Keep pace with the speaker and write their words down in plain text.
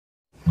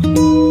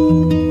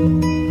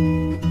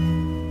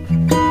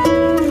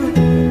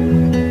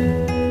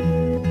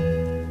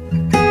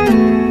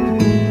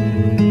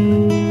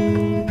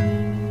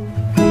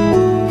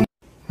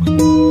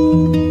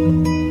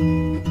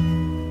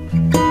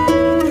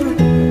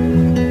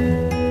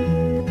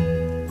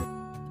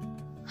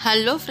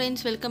Hello friends,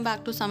 welcome back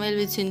to Samayal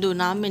with Sindhu.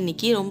 நாம்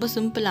இன்னைக்கு ரொம்ப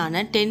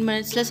சிம்பிளான 10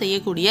 minutesல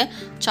செய்யக்கூடிய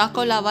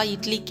Choco lava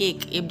idli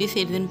cake எப்படி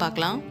செய்யறதுன்னு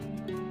பார்க்கலாம்.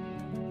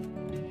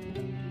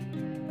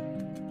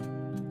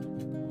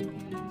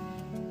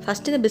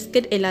 ஃபர்ஸ்ட் இந்த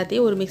பிஸ்கட்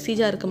எல்லாத்தையும் ஒரு மிக்ஸி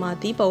ஜாருக்கு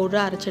மாத்தி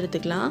பவுடரா அரைச்சு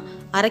எடுத்துக்கலாம்.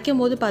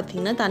 அரைக்கும்போது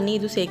பாத்தீங்கன்னா தண்ணி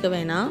எதுவும் சேர்க்க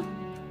வேணாம்.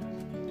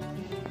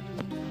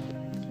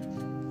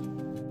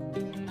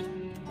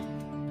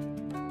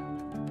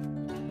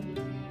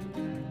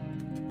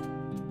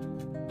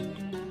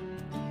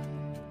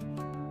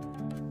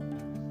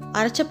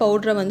 அரைச்ச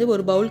பவுடரை வந்து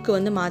ஒரு பவுலுக்கு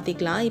வந்து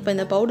மாற்றிக்கலாம். இப்போ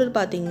இந்த பவுடர்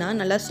பார்த்திங்கன்னா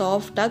நல்லா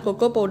சாஃப்டாக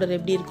கொக்கோ பவுடர்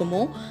எப்படி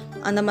இருக்குமோ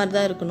அந்த மாதிரி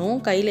தான் இருக்கணும்.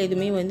 கையில்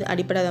எதுவுமே வந்து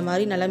அடிப்படாத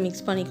மாதிரி நல்லா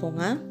மிக்ஸ்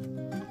பண்ணிக்கோங்க.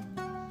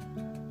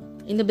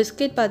 இந்த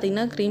பிஸ்கெட்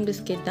பார்த்திங்கன்னா க்ரீம்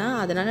பிஸ்கெட் தான்,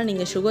 அதனால்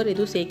நீங்கள் சுகர்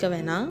எதுவும் சேர்க்க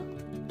வேணாம்.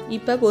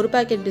 இப்போ ஒரு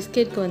பேக்கெட்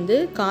பிஸ்கெட்க்கு வந்து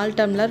 1/4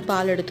 டம்ளர்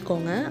பால்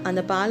எடுத்துக்கோங்க.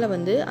 அந்த பாலை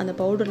வந்து அந்த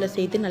பவுடரில்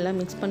சேர்த்து நல்லா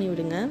மிக்ஸ் பண்ணி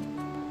விடுங்க.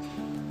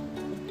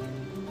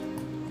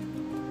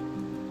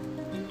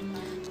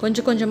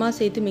 கொஞ்சம் கொஞ்சமாக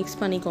சேர்த்து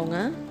மிக்ஸ் பண்ணிக்கோங்க.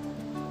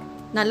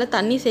 நல்லா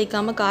தண்ணி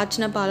சேர்க்காம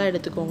காய்ச்சின பாலை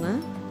எடுத்துக்கோங்க.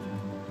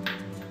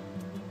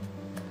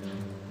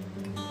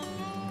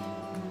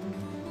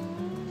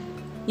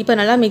 இப்போ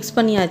நல்லா மிக்ஸ்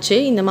பண்ணியாச்சு.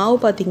 இந்த மாவு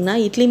பார்த்திங்கன்னா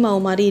இட்லி மாவு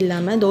மாதிரி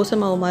இல்லாமல் தோசை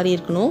மாவு மாதிரி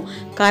இருக்கணும்.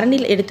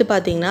 கரண்டியில் எடுத்து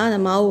பார்த்திங்கன்னா அந்த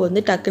மாவு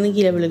வந்து டக்குன்னு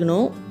கீழே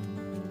விழுகணும்.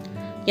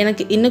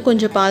 எனக்கு இன்னும்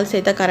கொஞ்சம் பால்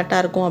சேர்த்தா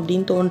கரெக்டாக இருக்கும்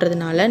அப்படின்னு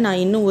தோன்றதுனால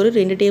நான் இன்னும் ஒரு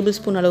 2 டேபிள்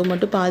ஸ்பூன் அளவு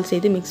மட்டும் பால்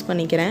சேர்த்து மிக்ஸ்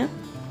பண்ணிக்கிறேன்.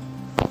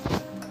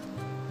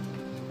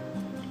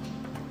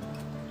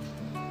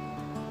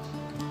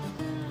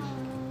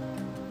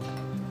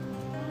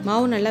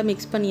 மாவு நல்லா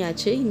மிக்ஸ்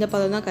பண்ணியாச்சு. இந்த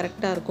பதம் தான்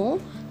கரெக்டாக இருக்கும்.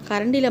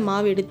 கரண்டியில்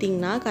மாவு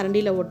எடுத்திங்கன்னா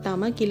கரண்டியில்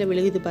ஒட்டாமல் கீழே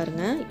விழுகுது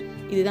பாருங்கள்,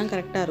 இதுதான்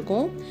கரெக்டாக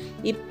இருக்கும்.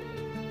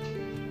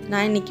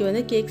 நான் இன்றைக்கி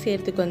வந்து கேக்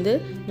செய்கிறதுக்கு வந்து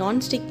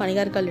நான்ஸ்டிக்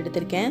பனிகாரக்கல்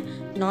எடுத்திருக்கேன்.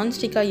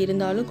 நான்ஸ்டிக்காக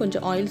இருந்தாலும்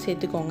கொஞ்சம் ஆயில்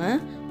சேர்த்துக்கோங்க.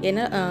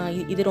 ஏன்னா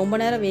இது ரொம்ப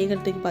நேரம்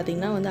வேகிறதுக்கு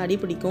பார்த்திங்கன்னா வந்து அடி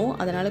பிடிக்கும்,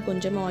 அதனால்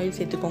கொஞ்சமாக ஆயில்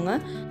சேர்த்துக்கோங்க.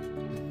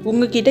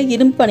 உங்கள்கிட்ட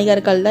இரும்பு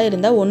பனிகாரக்கல் தான்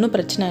இருந்தால் ஒன்றும்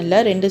பிரச்சனை இல்லை,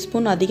 2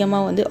 ஸ்பூன்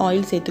அதிகமாக வந்து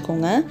ஆயில்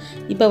சேர்த்துக்கோங்க.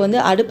 இப்போ வந்து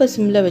அடுப்பை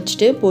சிம்மில்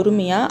வச்சுட்டு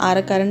பொறுமையாக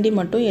அரை கரண்டி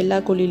மட்டும் எல்லா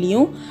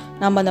குழிலையும்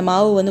நம்ம அந்த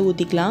மாவு வந்து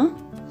ஊற்றிக்கலாம்.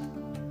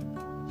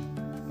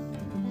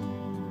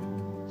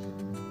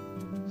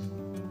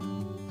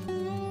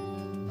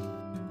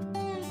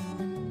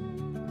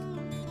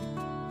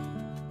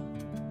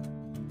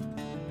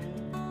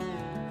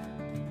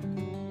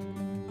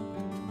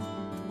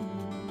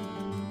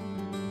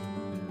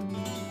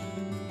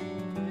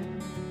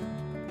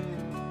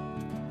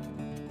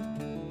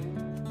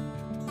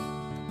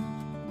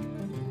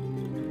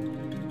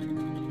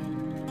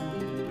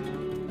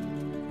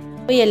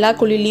 இப்போ எல்லா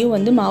குழிலையும்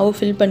வந்து மாவு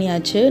ஃபில்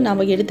பண்ணியாச்சு.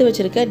 நம்ம எடுத்து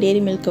வச்சுருக்க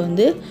டேரி மில்க்கை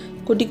வந்து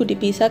குட்டி குட்டி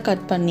பீஸாக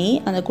கட் பண்ணி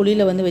அந்த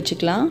குழியில் வந்து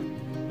வச்சுக்கலாம்.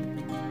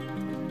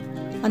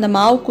 அந்த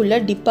மாவுக்குள்ளே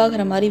டிப்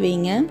ஆகிற மாதிரி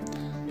வைங்க.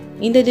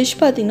 இந்த டிஷ்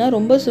பார்த்திங்கன்னா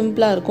ரொம்ப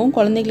சிம்பிளாக இருக்கும்.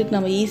 குழந்தைங்களுக்கு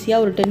நம்ம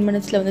ஈஸியாக ஒரு 10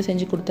 மினிட்ஸில் வந்து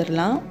செஞ்சு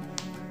கொடுத்துடலாம்.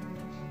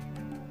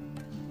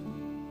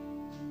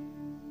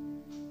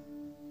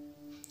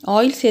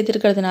 ஆயில்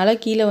சேர்த்துருக்கிறதுனால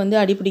கீழே வந்து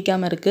அடி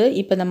பிடிக்காமல் இருக்குது.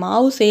 இப்போ இந்த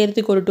மாவு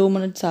செய்கிறதுக்கு ஒரு 2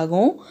 மினிட்ஸ்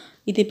ஆகும்.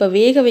 இது இப்போ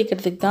வேக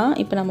வைக்கிறதுக்கு தான்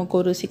இப்போ நமக்கு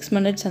ஒரு 6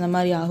 மினிட்ஸ் அந்த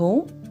மாதிரி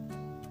ஆகும்.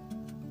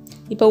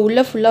 இப்போ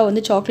உள்ளே ஃபுல்லாக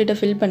வந்து சாக்லேட்டை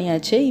ஃபில்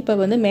பண்ணியாச்சு. இப்போ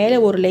வந்து மேலே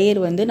ஒரு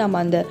லேயர் வந்து நம்ம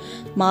அந்த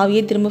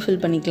மாவையே திரும்ப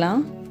ஃபில்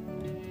பண்ணிக்கலாம்.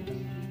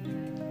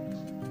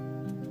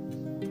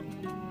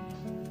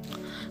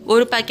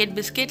 ஒரு பேக்கெட்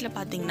பிஸ்கெட்டில்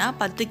பார்த்திங்கன்னா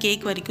 10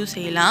 கேக் வரைக்கும்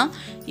செய்யலாம்.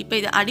 இப்போ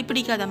இது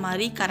அடிப்பிடிக்காத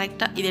மாதிரி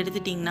கரெக்டாக இது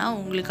எடுத்துட்டிங்கன்னா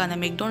உங்களுக்கு அந்த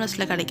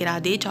மெக்டோனல்ஸில் கிடைக்கிற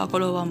அதே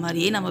சாக்கோலோவா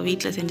மாதிரியே நம்ம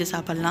வீட்டில் செஞ்சு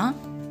சாப்பிட்லாம்.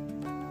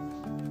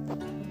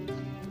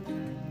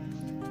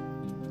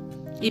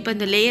 இப்போ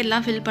இந்த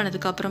லேயர்லாம் ஃபில்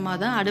பண்ணதுக்கப்புறமா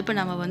தான் அடுப்பை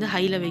நம்ம வந்து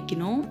ஹையில்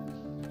வைக்கணும்.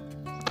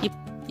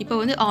 இப்போ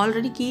வந்து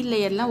ஆல்ரெடி கீழ்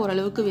லேயர்லாம்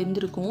ஓரளவுக்கு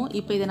வெந்திருக்கும்.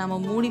 இப்போ இதை நம்ம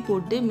மூடி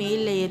போட்டு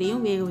மேல்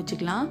லேயரையும் வேக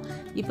வச்சுக்கலாம்.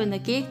 இப்போ இந்த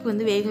கேக்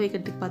வந்து வேக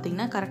வைக்கிறதுக்கு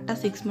பார்த்திங்கன்னா கரெக்டாக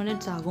 6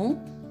 மினிட்ஸ் ஆகும்.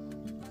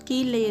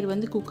 கீழ் லேயர்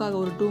வந்து குக்காக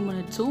ஒரு 2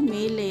 மினிட்ஸும்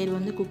மேல் லேயர்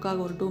வந்து குக்காக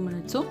ஒரு 2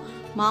 மினிட்ஸும்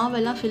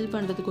மாவெல்லாம் ஃபில்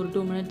பண்ணுறதுக்கு ஒரு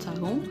 2 மினிட்ஸ்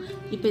ஆகும்.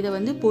 இப்போ இதை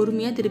வந்து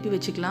பொறுமையாக திருப்பி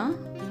வச்சுக்கலாம்.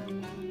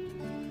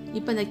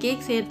 இப்போ இந்த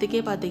கேக் செய்கிறதுக்கே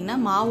பார்த்திங்கன்னா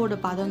மாவோட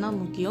பதம் தான்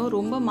முக்கியம்.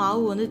 ரொம்ப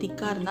மாவு வந்து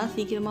திக்காக இருந்தால்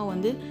சீக்கிரமாக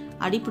வந்து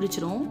அடி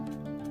பிடிச்சிரும்.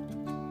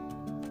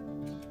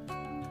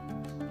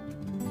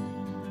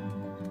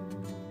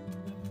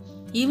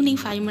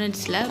 ஈவினிங் 5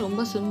 மினிட்ஸில்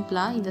ரொம்ப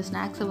சிம்பிளாக இந்த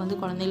ஸ்நாக்ஸை வந்து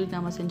குழந்தைங்களுக்கு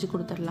நம்ம செஞ்சு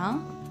கொடுத்துடலாம்.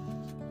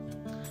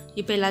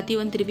 இப்போ எல்லாத்தையும்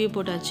வந்து திருப்பி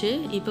போட்டாச்சு.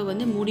 இப்போ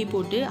வந்து மூடி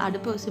போட்டு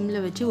அடுப்பை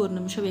சிம்மில் வச்சு 1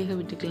 நிமிஷம் வேக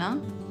விட்டுக்கலாம்.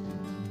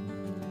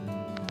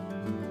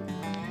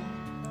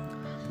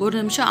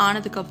 1 நிமிஷம்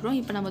ஆனதுக்கப்புறம்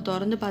இப்போ நம்ம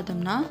திறந்து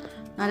பார்த்தோம்னா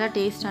நல்லா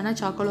டேஸ்டான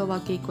சாக்கோலோவா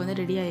கேக் வந்து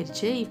ரெடி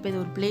ஆயிடுச்சு. இப்போ இது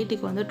ஒரு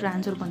பிளேட்டுக்கு வந்து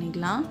ட்ரான்ஸ்ஃபர்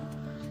பண்ணிக்கலாம்.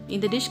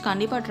 இந்த டிஷ்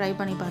கண்டிப்பாக ட்ரை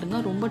பண்ணி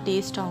பாருங்கள். ரொம்ப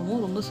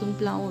டேஸ்ட்டாகவும் ரொம்ப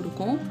சிம்பிளாகவும்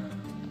இருக்கும்.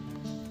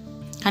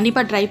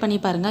 கண்டிப்பாக ட்ரை பண்ணி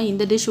பாருங்கள்.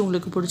 இந்த டிஷ்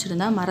உங்களுக்கு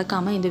பிடிச்சிருந்தா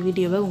மறக்காமல் இந்த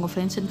வீடியோவை உங்கள்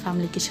ஃப்ரெண்ட்ஸ் அண்ட்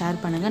ஃபேமிலிக்கு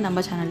ஷேர் பண்ணுங்கள்.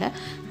 நம்ம சேனலை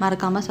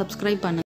மறக்காமல் சப்ஸ்கிரைப் பண்ணுங்கள்.